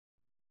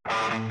So,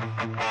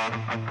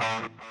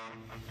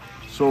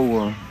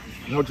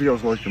 how'd you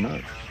guys like the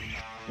match?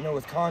 You know,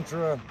 with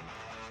Contra,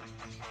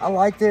 I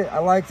liked it,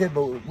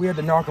 but we had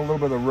to knock a little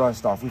bit of the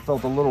rust off. We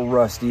felt a little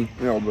rusty.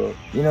 Yeah, but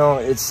you know,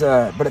 it's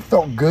but it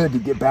felt good to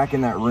get back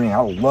in that ring. I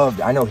loved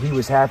it. I know he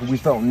was happy. We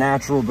felt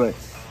natural, but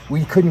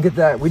we couldn't get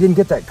that. We didn't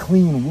get that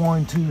clean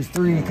 1, 2,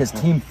 3 because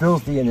Team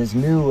Filthy and his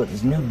new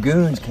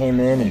goons came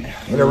in and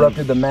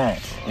interrupted the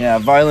match. Yeah,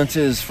 violence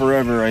is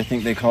forever, I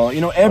think they call it.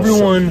 You know,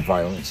 everyone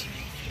violence.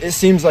 It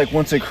seems like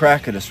wants a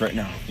crack at us right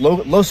now.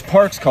 Los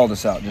Parks called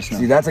us out just now.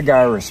 See, that's a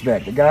guy I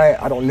respect. The guy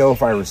I don't know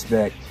if I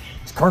respect.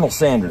 It's Colonel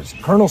Sanders.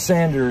 Colonel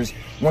Sanders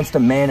wants to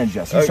manage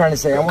us. He's trying to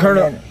say,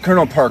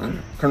 Colonel Parker.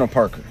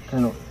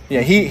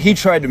 Yeah, he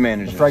tried to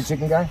manage us. Fried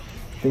chicken guy?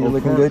 Think you're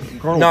looking good?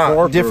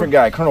 Nah, different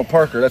guy. Colonel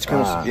Parker. That's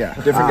Colonel. Yeah,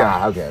 different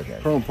guy. Okay.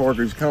 Colonel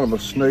Parker, he's kind of a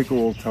snake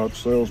oil type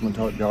salesman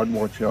type guy. I'd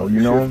watch out. You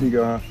know Shifty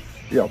guy.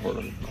 Yeah, I've heard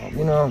of him.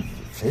 You know,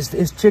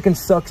 his chicken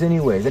sucks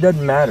anyways. It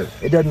doesn't matter.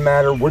 It doesn't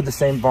matter. We're the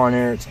same Von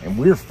Erichs, and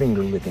we're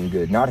finger licking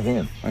good, not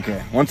him.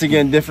 Okay. Once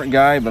again, different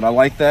guy, but I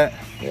like that.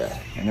 Yeah.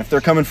 And if they're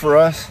coming for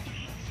us,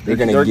 they're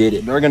gonna get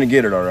it. They're gonna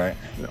get it, all right.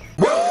 Yeah.